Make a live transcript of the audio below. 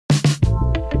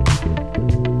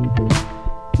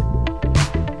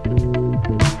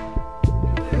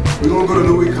we're going to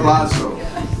go to Louis Collazo.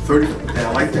 30, yeah,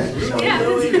 I like that.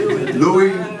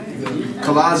 Louis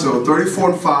Collazo,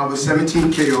 34-5 with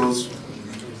 17 KOs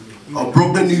of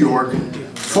Brooklyn, New York.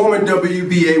 Former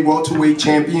WBA welterweight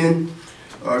champion,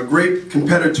 a great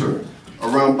competitor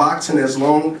around boxing as a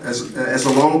long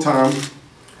time.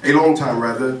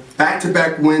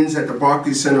 Back-to-back wins at the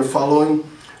Barclays Center, following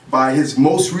by his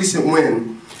most recent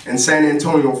win in San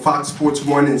Antonio, FOX Sports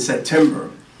 1 in September.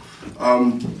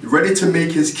 Ready to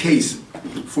make his case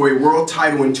for a world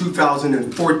title in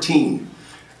 2014.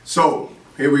 So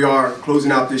here we are,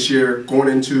 closing out this year, going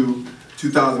into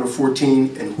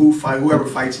 2014, and whoever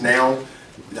fights now,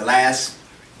 the last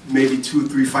maybe 2 or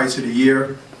 3 fights of the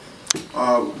year,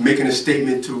 making a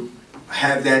statement to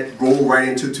have that roll right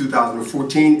into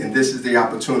 2014, and this is the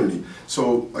opportunity.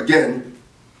 So again,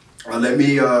 let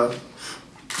me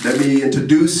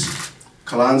introduce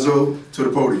Collazo to the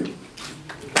podium.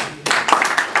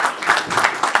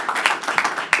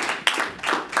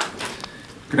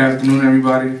 Good afternoon,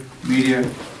 everybody, media.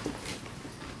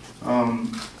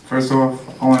 First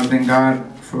off, I want to thank God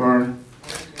for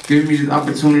giving me this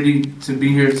opportunity to be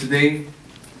here today.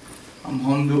 I'm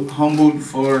humbled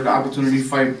for the opportunity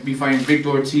to be fighting Victor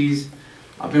Ortiz.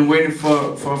 I've been waiting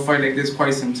for a fight like this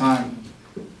quite some time.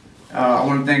 I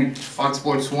want to thank FOX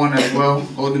Sports 1 as well,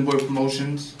 Golden Boy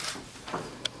Promotions,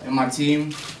 and my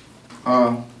team,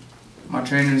 my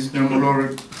trainers,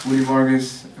 Dermoloric, Willie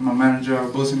Vargas, and my manager,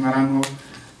 boxing.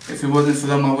 If it wasn't for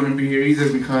them, I wouldn't be here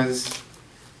either, because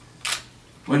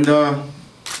when the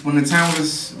time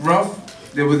was rough,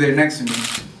 they were there next to me.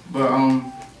 But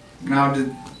now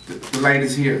the light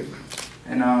is here,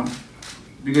 and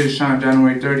we're gonna shine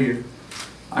January 30th.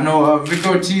 I know Victor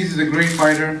Ortiz is a great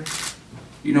fighter.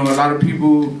 You know, a lot of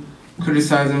people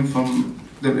criticize him from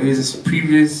his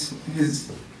previous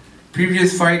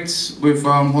fights with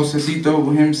Josecito,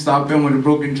 with him stopping with a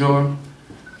broken jaw,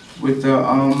 with the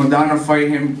Madonna fight,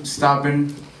 him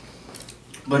stopping.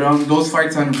 But those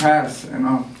fights are in the past,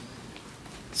 and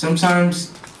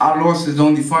sometimes our losses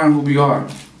don't define who we are.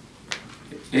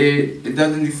 It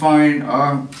doesn't define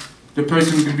the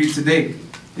person we can be today.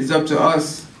 It's up to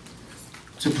us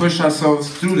to push ourselves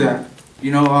through that.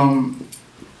 You know,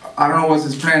 I don't know what's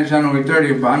his plan January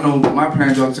 30th, but I know my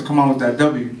plans are to come out with that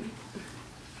W.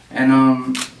 And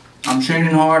I'm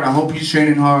training hard. I hope he's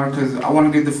training hard, because I want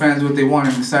to give the fans what they want,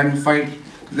 an exciting fight.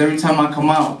 Because every time I come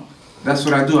out, that's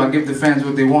what I do. I give the fans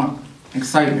what they want,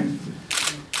 excitement.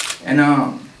 And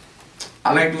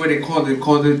I like the way they called it. They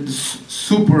called it the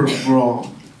Super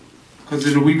Brawl, because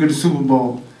it's the week of the Super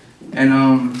Bowl.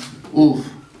 And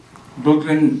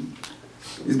Brooklyn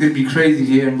is gonna be crazy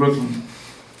here in Brooklyn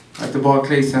at the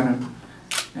Barclays Center.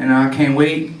 And I can't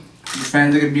wait. The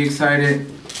fans are gonna be excited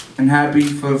and happy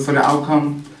for the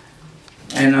outcome.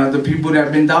 And the people that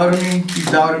have been doubting me, keep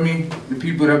doubting me. The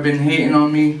people that have been hating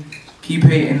on me, keep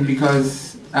hating,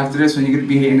 because after this one, you're gonna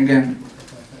be hating again.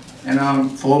 And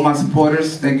for all my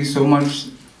supporters, thank you so much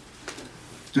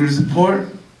through the support.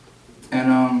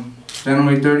 And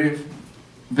January 30th,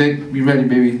 Vic, be ready,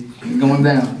 baby. It's going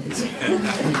down.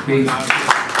 Peace.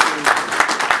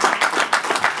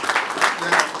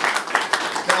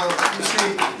 Now,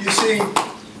 you see,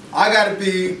 I gotta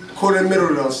be caught in the middle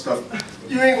of that stuff.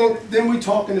 You ain't gonna, then we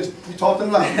talking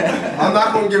loud. I'm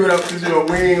not gonna give it up, because, you know,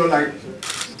 we ain't gonna like,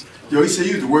 yo, he said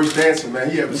you was the worst dancer, man,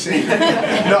 he ever seen. No, you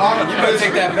better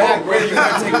take that back, bro. You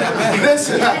better take that back.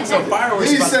 Listen, so fireworks.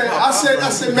 He said, I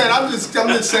said, man, I'm just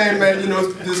saying, man, you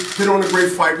know, just hit on a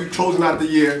great fight. We closing out the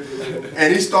year,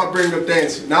 and he started bringing up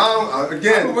dancing. Now,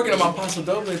 again, I've been working on my paso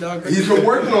doble, dog. He's been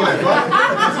working on that, bro.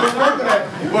 He's been working on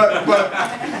that.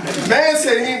 But man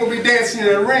said he ain't gonna be dancing in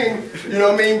the ring. You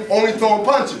know what I mean? Only throwing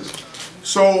punches.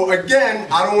 So again,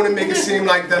 I don't want to make it seem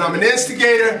like that I'm an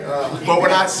instigator, but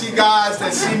when I see guys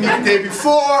that see me the day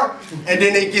before, and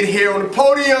then they get here on the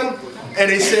podium,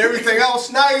 and they say everything else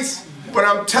nice, but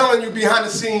I'm telling you, behind the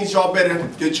scenes, y'all better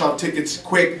get y'all tickets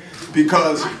quick,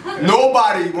 because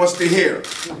nobody wants to hear,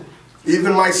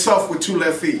 even myself with 2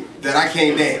 left feet, that I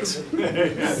can't dance.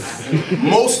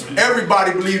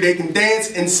 Everybody believe they can dance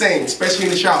and sing, especially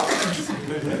in the shower.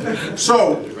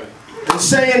 So, in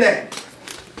saying that,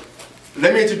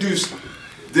 let me introduce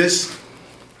this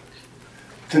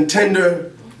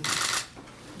contender,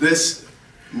 this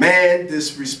man,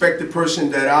 this respected person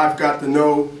that I've got to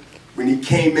know when he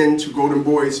came into Golden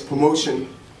Boy's promotion,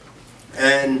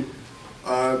 and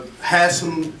had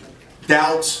some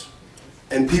doubts,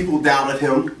 and people doubted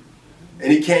him,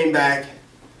 and he came back,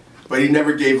 but he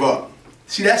never gave up.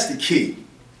 See, that's the key.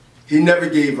 He never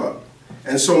gave up.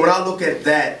 And so when I look at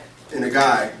that in a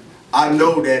guy, I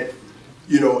know that,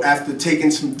 you know, after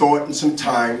taking some thought and some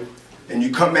time, and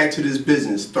you come back to this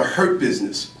business, the hurt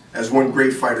business, as one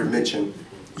great fighter mentioned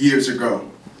years ago,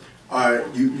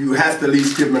 you have to at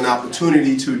least give him an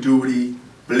opportunity to do what he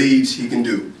believes he can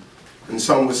do. And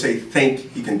some would say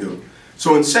think he can do.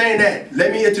 So in saying that,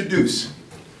 let me introduce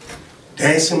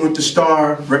Dancing with the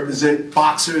Star, represent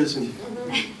boxers and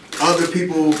other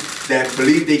people that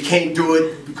believe they can't do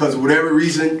it because of whatever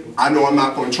reason. I know I'm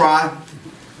not going to try.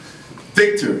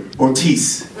 Victor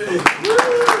Ortiz.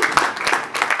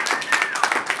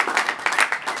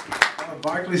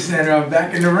 Barclays Center, I'm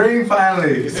back in the ring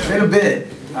finally. It's been a bit.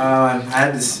 I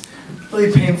had this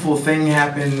really painful thing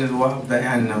happen a while back.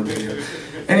 I don't know, video.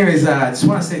 Anyways, I just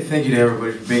want to say thank you to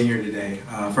everybody for being here today.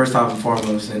 First off and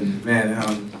foremost, and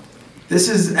man, this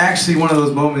is actually one of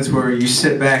those moments where you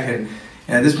sit back and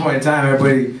at this point in time,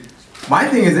 everybody, my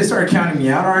thing is they started counting me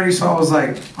out already, so I was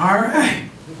like, all right,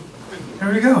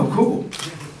 there we go, cool.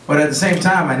 But at the same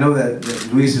time, I know that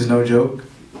Luis is no joke.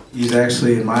 He's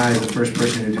actually, in my eyes, the first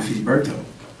person to defeat Berto.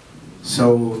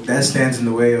 So that stands in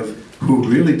the way of who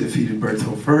really defeated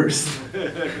Berto first.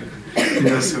 You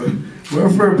know, so we're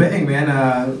for a bang, man.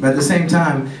 But at the same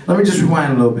time, let me just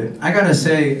rewind a little bit. I gotta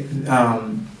say,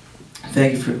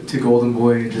 thank you to Golden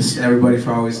Boy and just everybody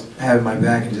for always having my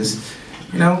back and just,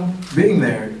 you know, being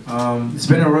there. It's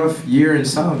been a rough year and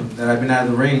some that I've been out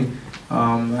of the ring.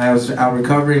 I was out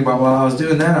recovering, but while I was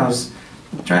doing that, I was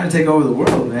trying to take over the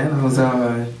world, man. I was,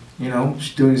 you know,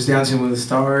 doing this Dancing with the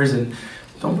Stars, and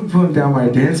don't be putting down my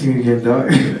dancing again, dog.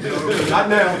 Not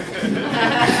now.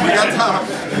 We got time.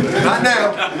 Not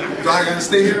now. Do I gotta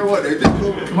stay here or what? Everything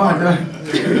cool? Come on, dog.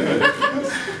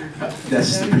 That's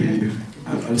just a preview.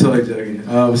 I'm totally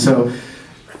joking. So,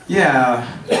 yeah,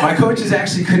 my coaches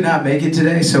actually could not make it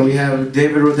today, so we have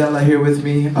David Rodella here with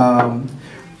me.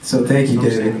 So thank you,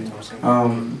 David.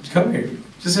 Come here.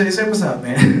 Just say what's up,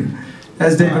 man.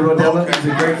 That's David Rodella. He's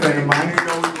a great friend of mine.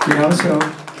 You know,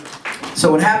 so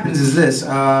what happens is this.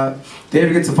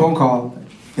 David gets a phone call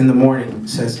in the morning.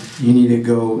 Says, you need to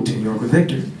go to New York with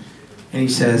Victor. And he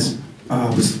says,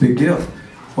 what's the big deal?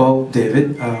 Well,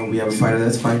 David, we have a fighter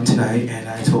that's fighting tonight, and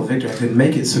I told Victor I couldn't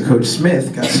make it, so Coach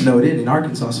Smith got snowed in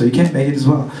Arkansas, so he can't make it as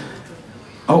well.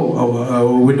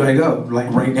 When do I go?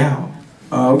 Like right now.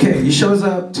 Okay, he shows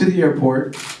up to the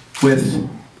airport with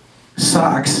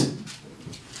socks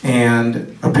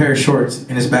and a pair of shorts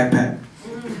in his backpack.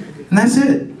 And that's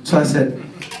it. So I said,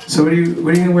 so what are you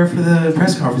gonna wear for the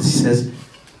press conference? He says,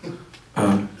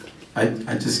 I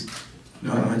just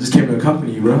came to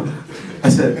accompany you, bro. I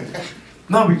said,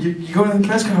 no, but you go to the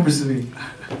press conference with me.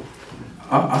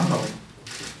 I don't know.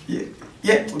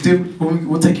 Yeah, dude,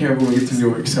 we'll take care of it when we get to New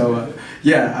York. So,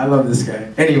 yeah, I love this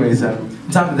guy. Anyways, on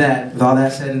top of that, with all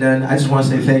that said and done, I just want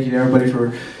to say thank you to everybody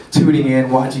for tuning in,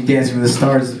 watching Dancing with the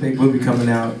Stars, the big movie coming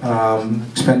out,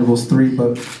 Expendables 3.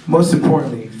 But most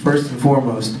importantly, first and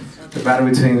foremost, the battle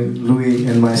between Louis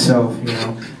and myself. You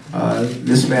know,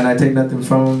 this man, I take nothing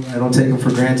from him. I don't take him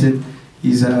for granted.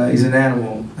 He's an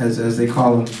animal, as they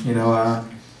call him. You know,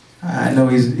 I know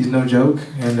he's no joke,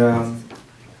 and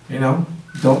you know,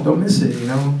 don't miss it. You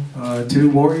know, 2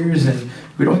 warriors, and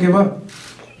we don't give up.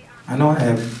 I know I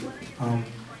haven't.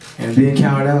 And being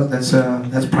counted out,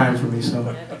 that's prime for me.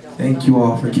 So thank you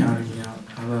all for counting me out.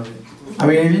 I love it. I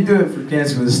mean, if you do it for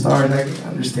Dancing with the Stars, I can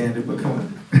understand it, but come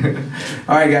on.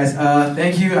 All right, guys.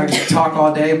 Thank you. I could talk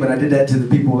all day, but I did that to the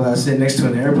people sitting next to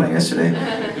an airplane yesterday.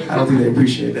 I don't think they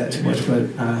appreciate that too much, but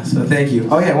so thank you.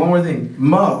 Oh yeah, one more thing.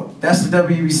 Mo, that's the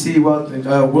WBC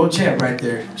world champ right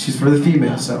there. She's for the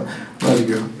female, so love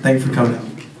you, girl. Thank you for coming out.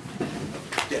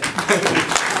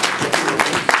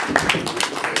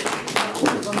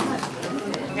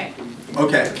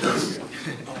 Okay.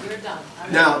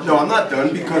 Now, no, I'm not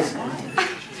done because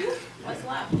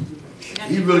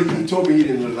he told me he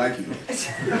didn't really like you.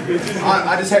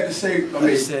 I just had to say, I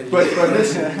mean, but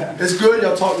listen, it's good,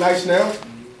 y'all talk nice now,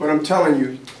 but I'm telling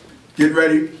you, get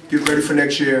ready for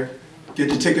next year, get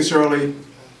your tickets early.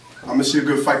 I'm gonna see a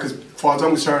good fight, because as far as I'm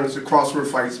concerned, it's a crossword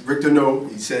fight. Victor know,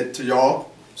 he said to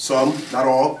y'all, some, not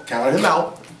all, counted him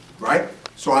out, right?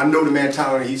 So I know the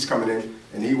mentality he's coming in,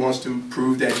 and he wants to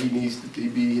prove that he needs to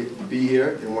be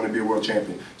here and want to be a world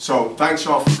champion. So thanks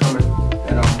y'all for coming,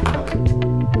 and